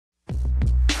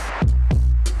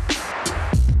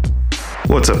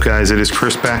What's up guys, it is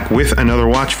Chris back with another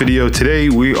watch video. Today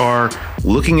we are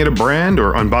looking at a brand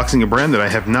or unboxing a brand that I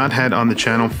have not had on the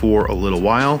channel for a little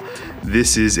while.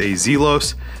 This is a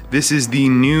Zelos. This is the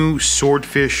new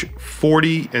Swordfish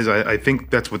 40, as I think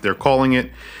that's what they're calling it,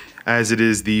 as it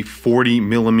is the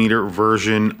 40mm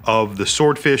version of the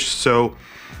Swordfish. So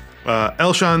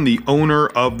Elshan, the owner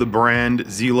of the brand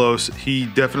Zelos, he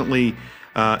definitely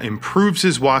improves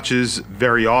his watches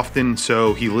very often,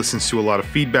 so he listens to a lot of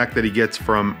feedback that he gets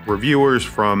from reviewers,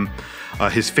 from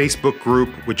his Facebook group,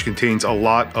 which contains a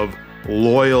lot of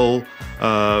loyal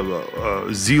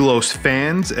Zelos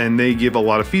fans, and they give a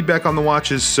lot of feedback on the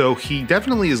watches. So he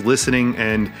definitely is listening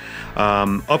and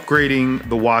upgrading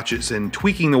the watches and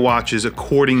tweaking the watches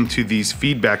according to these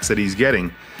feedbacks that he's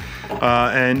getting.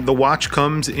 And the watch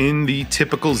comes in the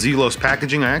typical Zelos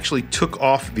packaging. I actually took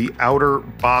off the outer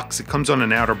box. It comes on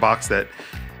an outer box that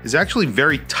is actually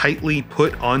very tightly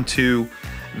put onto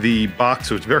the box,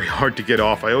 so it's very hard to get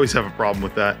off. I always have a problem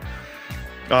with that.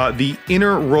 The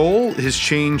inner roll has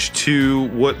changed to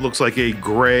what looks like a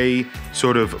gray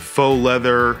sort of faux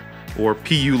leather or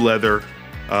PU leather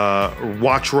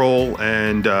watch roll,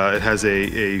 and it has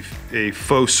a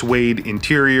faux suede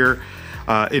interior.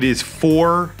 It is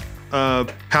 4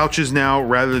 pouches now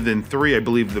rather than 3. I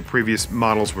believe the previous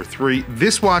models were 3.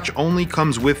 This watch only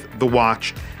comes with the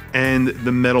watch and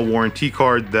the metal warranty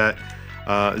card that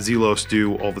Zelos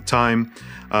do all the time.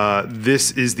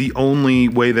 This is the only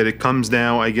way that it comes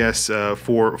now, I guess,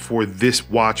 for this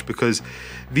watch, because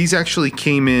these actually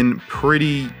came in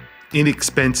pretty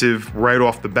inexpensive right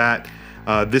off the bat.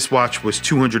 This watch was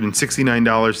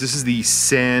 $269. This is the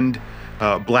sand,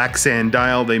 black sand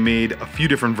dial. They made a few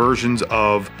different versions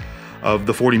of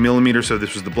the 40mm. So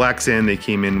this was the black sand. They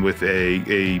came in with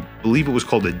I believe it was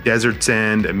called a desert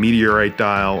sand, a meteorite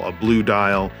dial, a blue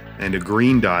dial, and a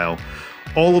green dial.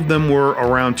 All of them were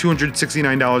around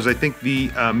 $269. I think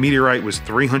the meteorite was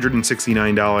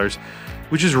 $369,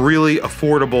 which is really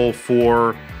affordable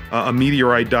for a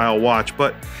meteorite dial watch.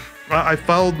 But I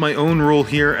followed my own rule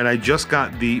here, and I just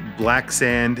got the black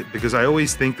sand, because I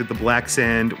always think that the black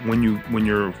sand, when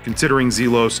you're considering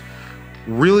Zelos,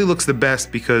 really looks the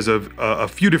best because of a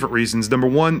few different reasons. Number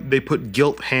one, they put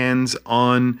gilt hands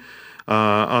on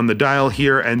the dial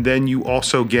here, and then you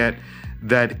also get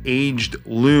that aged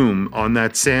lume on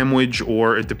that sandwich,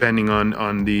 or depending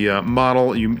on the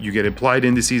model, you get implied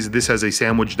indices. This has a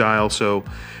sandwich dial, so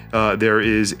there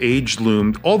is aged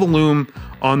lume. All the lume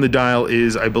on the dial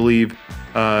is, I believe,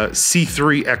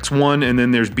 C3X1, and then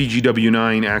there's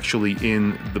BGW9 actually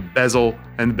in the bezel,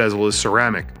 and the bezel is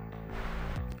ceramic.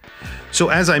 So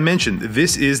as I mentioned,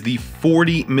 this is the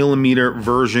 40mm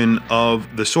version of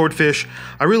the Swordfish.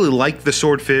 I really like the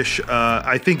Swordfish.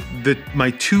 I think that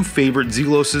my 2 favorite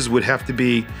Zeloses would have to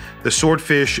be the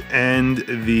Swordfish and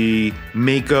the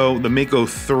Mako. The Mako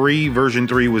 3, version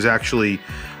 3, was actually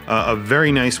a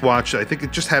very nice watch. I think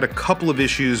it just had a couple of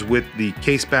issues with the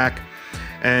case back,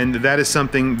 and that is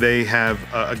something they have,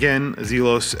 again,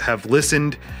 Zelos have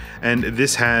listened, and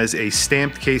this has a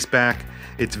stamped case back.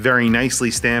 It's very nicely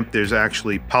stamped. There's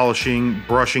actually polishing,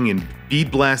 brushing, and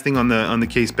bead blasting on the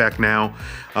case back now.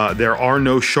 There are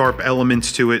no sharp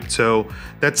elements to it, so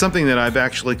that's something that I've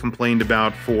actually complained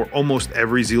about for almost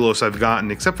every Zelos I've gotten,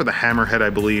 except for the Hammerhead,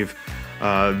 I believe.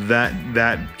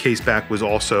 That case back was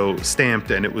also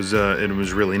stamped, and it was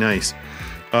really nice.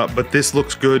 But this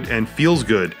looks good and feels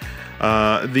good.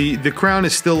 The crown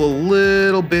is still a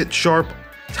little bit sharp,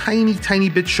 tiny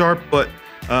bit sharp, but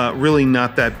really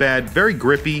not that bad. Very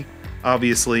grippy,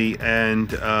 obviously, and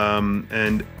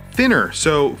thinner.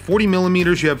 So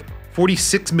 40mm, you have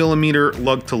 46mm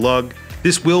lug to lug.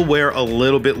 This will wear a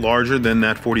little bit larger than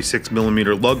that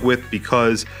 46mm lug width,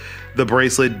 because the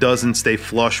bracelet doesn't stay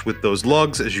flush with those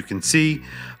lugs, as you can see.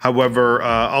 However,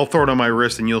 I'll throw it on my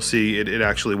wrist and you'll see it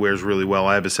actually wears really well.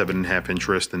 I have a 7.5 inch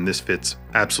wrist, and this fits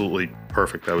absolutely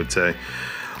perfect, I would say.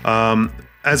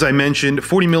 As I mentioned,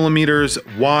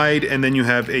 40mm wide, and then you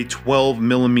have a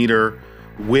 12mm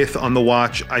width on the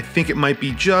watch. I think it might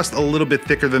be just a little bit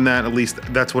thicker than that. At least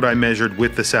that's what I measured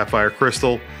with the sapphire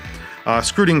crystal.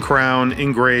 Screwed in crown,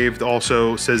 engraved,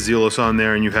 also says Zelos on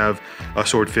there, and you have a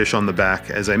Swordfish on the back.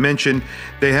 As I mentioned,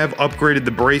 they have upgraded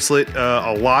the bracelet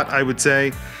a lot, I would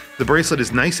say. The bracelet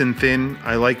is nice and thin.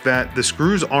 I like that. The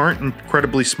screws aren't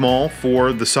incredibly small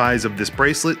for the size of this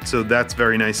bracelet, so that's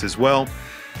very nice as well.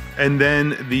 And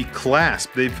then the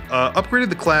clasp, they've upgraded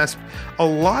the clasp. A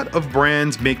lot of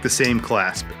brands make the same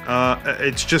clasp.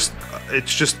 It's just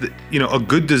you know, a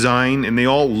good design, and they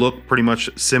all look pretty much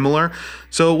similar.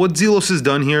 So what Zelos has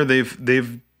done here,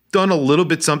 they've done a little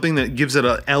bit something that gives it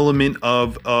an element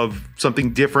of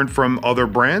something different from other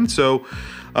brands. So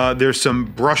There's some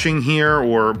brushing here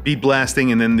or bead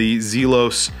blasting, and then the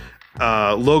Zelos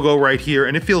logo right here,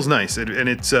 and it feels nice. And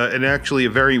it's actually a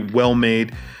very well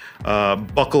made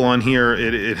buckle on here.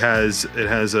 It has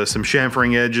some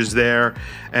chamfering edges there,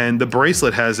 and the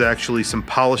bracelet has actually some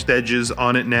polished edges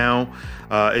on it now.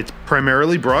 It's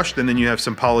primarily brushed, and then you have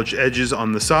some polished edges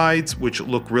on the sides, which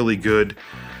look really good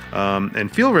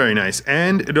and feel very nice.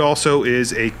 And it also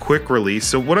is a quick release.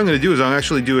 So what I'm going to do is I'll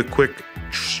actually do a quick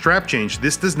strap change.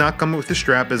 This does not come with the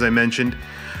strap, as I mentioned.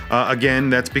 Again,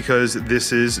 that's because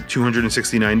this is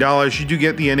 $269. You do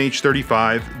get the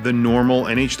NH35, the normal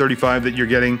NH35 that you're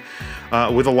getting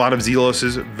with a lot of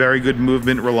Zelos's. Very good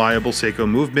movement, reliable Seiko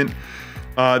movement.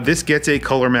 This gets a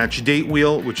color match date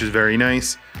wheel, which is very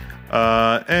nice.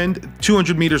 And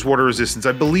 200 meters water resistance.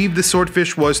 I believe the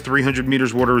Swordfish was 300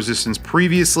 meters water resistance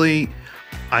previously.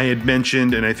 I had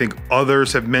mentioned, and I think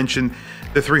others have mentioned,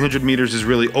 the 300 meters is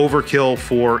really overkill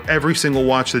for every single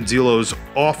watch that Zelos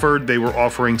offered. They were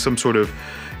offering some sort of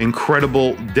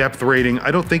incredible depth rating.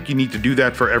 I don't think you need to do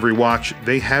that for every watch.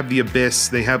 They have the Abyss.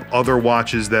 They have other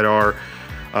watches that are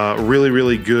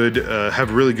really good,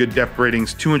 have really good depth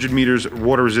ratings. 200 meters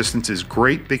water resistance is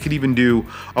great. They could even do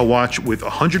a watch with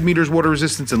 100 meters water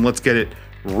resistance, and let's get it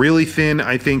really thin,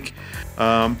 I think.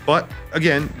 But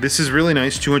again, this is really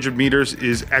nice. 200 meters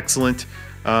is excellent.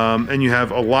 And you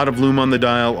have a lot of lume on the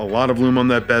dial, a lot of lume on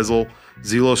that bezel.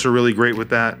 Zelos are really great with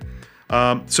that.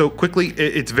 So quickly,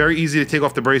 it's very easy to take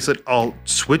off the bracelet. I'll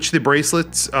switch the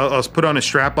bracelets. I'll put on a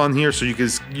strap on here so you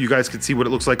guys can see what it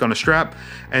looks like on a strap,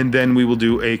 and then we will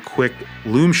do a quick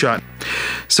lume shot.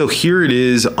 So here it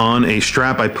is on a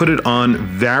strap. I put it on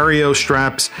Vario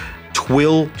straps,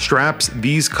 twill straps.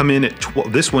 These come in at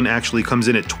this one actually comes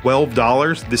in at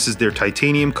 $12. This is their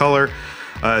titanium color.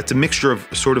 It's a mixture of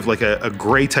sort of like a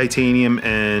gray titanium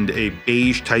and a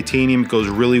beige titanium. It goes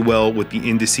really well with the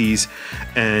indices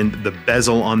and the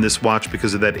bezel on this watch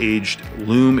because of that aged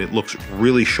lume. It looks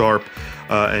really sharp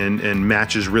and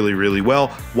matches really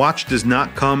well. Watch does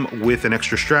not come with an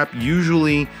extra strap.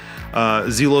 Usually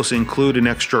Zelos include an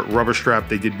extra rubber strap.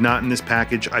 They did not in this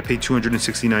package. I paid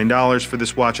 $269 for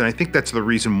this watch, and I think that's the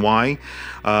reason why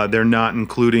they're not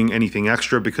including anything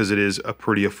extra, because it is a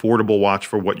pretty affordable watch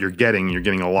for what you're getting. You're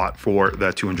getting a lot for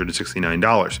that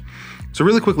 $269. So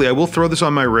really quickly, I will throw this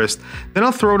on my wrist, then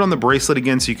I'll throw it on the bracelet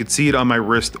again so you can see it on my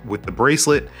wrist with the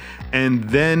bracelet, and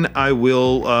then I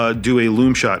will do a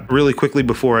lume shot. Really quickly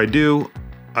before I do,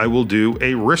 I will do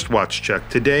a wristwatch check.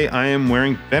 Today I am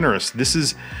wearing Benares. This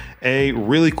is a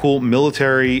really cool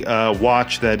military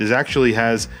watch that actually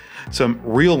has some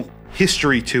real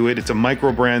history to it. It's a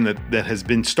micro brand that has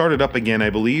been started up again, I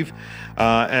believe.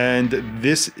 And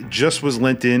this just was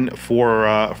lent in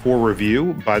for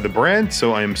review by the brand.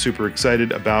 So I am super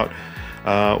excited about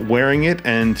wearing it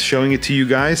and showing it to you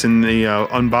guys. And the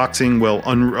unboxing, well,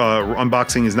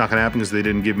 unboxing is not gonna happen because they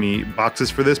didn't give me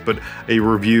boxes for this, but a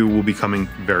review will be coming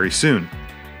very soon.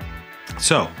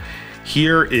 So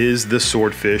here is the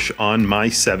Swordfish on my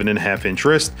 7.5-inch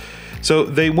wrist. So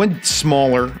they went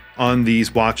smaller on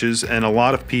these watches, and a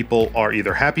lot of people are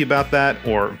either happy about that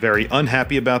or very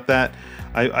unhappy about that.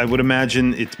 I would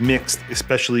imagine it's mixed,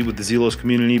 especially with the Zelos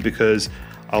community, because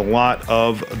a lot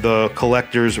of the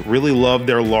collectors really love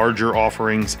their larger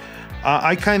offerings.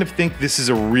 I kind of think this is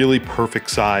a really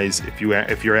perfect size, if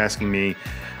you're asking me,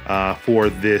 for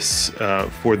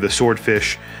the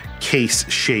Swordfish case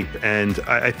shape. And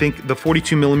I think the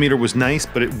 42 millimeter was nice,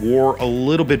 but it wore a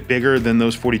little bit bigger than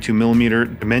those 42 millimeter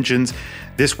dimensions.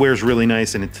 This wears really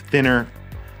nice, and it's thinner,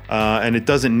 and it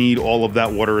doesn't need all of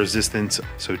that water resistance.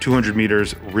 So 200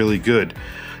 meters, really good.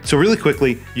 So really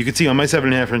quickly, you can see on my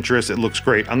 7.5-inch wrist, it looks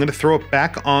great. I'm gonna throw it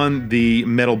back on the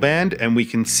metal band and we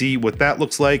can see what that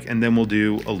looks like, and then we'll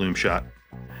do a lume shot.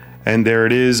 And there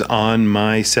it is on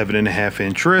my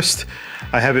 7.5-inch wrist.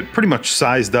 I have it pretty much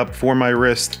sized up for my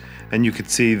wrist, and you can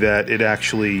see that it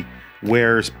actually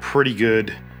wears pretty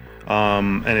good,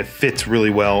 and it fits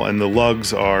really well, and the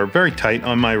lugs are very tight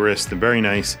on my wrist and very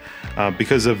nice.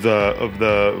 Because of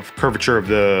the curvature of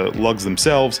the lugs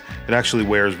themselves, it actually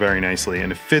wears very nicely,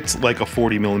 and it fits like a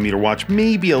 40 millimeter watch,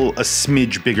 maybe a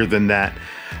smidge bigger than that.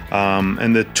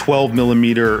 And the 12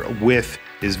 millimeter width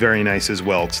is very nice as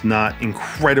well. It's not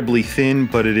incredibly thin,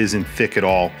 but it isn't thick at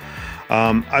all.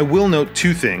 I will note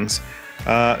two things.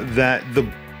 That the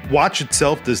watch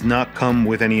itself does not come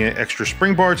with any extra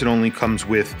spring bars. It only comes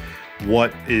with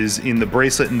what is in the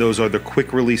bracelet, and those are the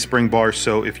quick release spring bars.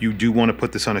 So if you do want to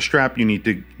put this on a strap, you need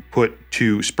to put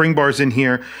 2 spring bars in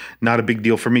here. Not a big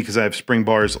deal for me because I have spring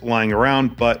bars lying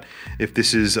around, but if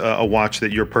this is a watch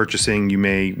that you're purchasing, you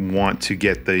may want to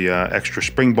get the extra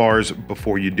spring bars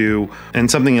before you do.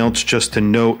 And something else just to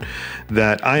note,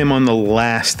 that I am on the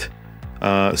last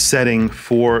setting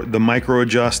for the micro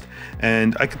adjust,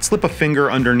 and I could slip a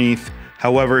finger underneath.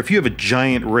 However, if you have a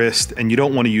giant wrist and you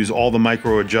don't want to use all the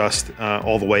micro adjust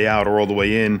all the way out or all the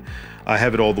way in, I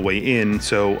have it all the way in.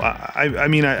 So I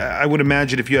mean, I would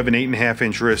imagine if you have an 8.5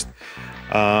 inch wrist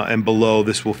and below,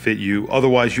 this will fit you.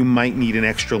 Otherwise, you might need an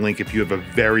extra link if you have a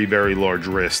very, very large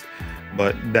wrist.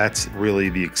 But that's really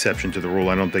the exception to the rule.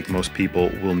 I don't think most people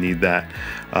will need that.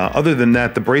 Other than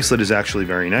that, the bracelet is actually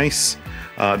very nice.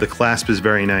 The clasp is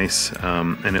very nice,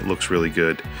 and it looks really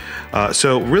good.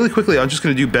 So really quickly, I'm just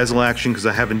going to do bezel action because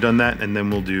I haven't done that, and then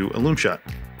we'll do a loom shot.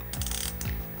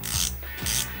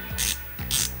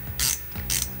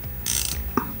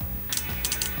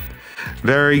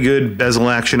 Very good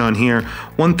bezel action on here.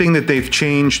 One thing that they've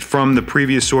changed from the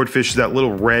previous Swordfish is that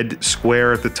little red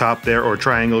square at the top there, or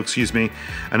triangle, excuse me,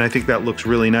 and I think that looks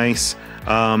really nice.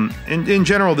 In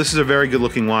general, this is a very good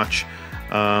looking watch,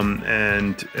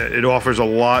 and it offers a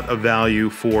lot of value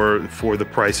for the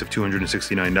price of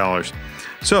 $269.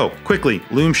 So quickly,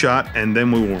 loom shot, and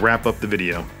then we will wrap up the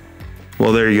video.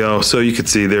 Well, there you go. So you can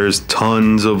see there's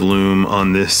tons of loom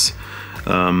on this,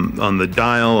 on the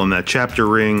dial, on that chapter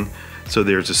ring. So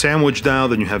there's a sandwich dial,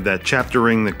 then you have that chapter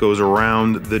ring that goes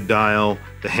around the dial.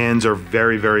 The hands are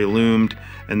very, very loomed.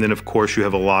 And then of course you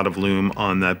have a lot of loom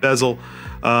on that bezel.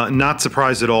 Not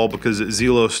surprised at all because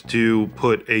Zelos do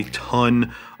put a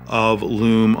ton of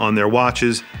loom on their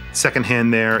watches. Second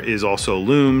hand there is also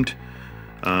loomed.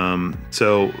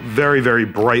 So very, very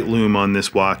bright loom on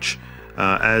this watch,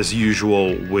 as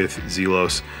usual with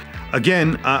Zelos.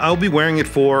 Again, I'll be wearing it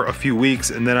for a few weeks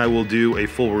and then I will do a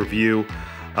full review.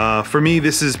 For me,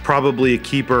 this is probably a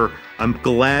keeper. I'm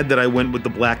glad that I went with the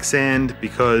black sand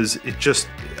because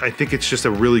I think it's just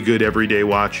a really good everyday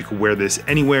watch. You can wear this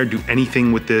anywhere, do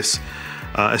anything with this,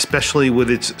 especially with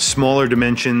its smaller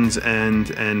dimensions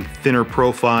and thinner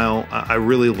profile. I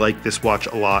really like this watch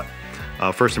a lot.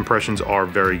 First impressions are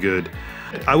very good.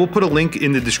 I will put a link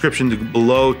in the description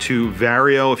below to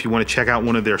Vario if you want to check out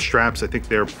one of their straps. I think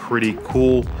they're pretty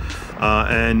cool.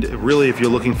 And really, if you're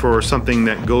looking for something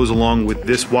that goes along with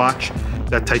this watch,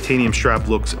 that titanium strap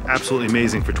looks absolutely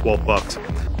amazing for 12 bucks.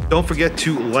 Don't forget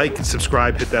to like,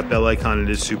 subscribe, hit that bell icon. It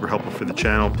is super helpful for the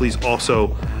channel. Please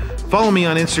also follow me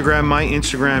on Instagram. My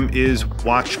Instagram is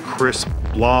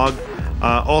WatchChrisBlog.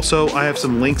 Also, I have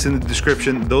some links in the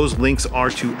description. Those links are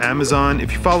to Amazon.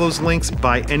 If you follow those links,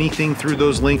 buy anything through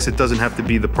those links. It doesn't have to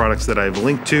be the products that I've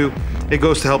linked to. It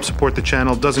goes to help support the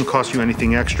channel, doesn't cost you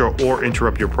anything extra or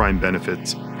interrupt your Prime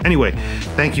benefits. Anyway,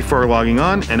 thank you for logging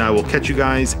on, and I will catch you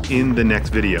guys in the next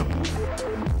video.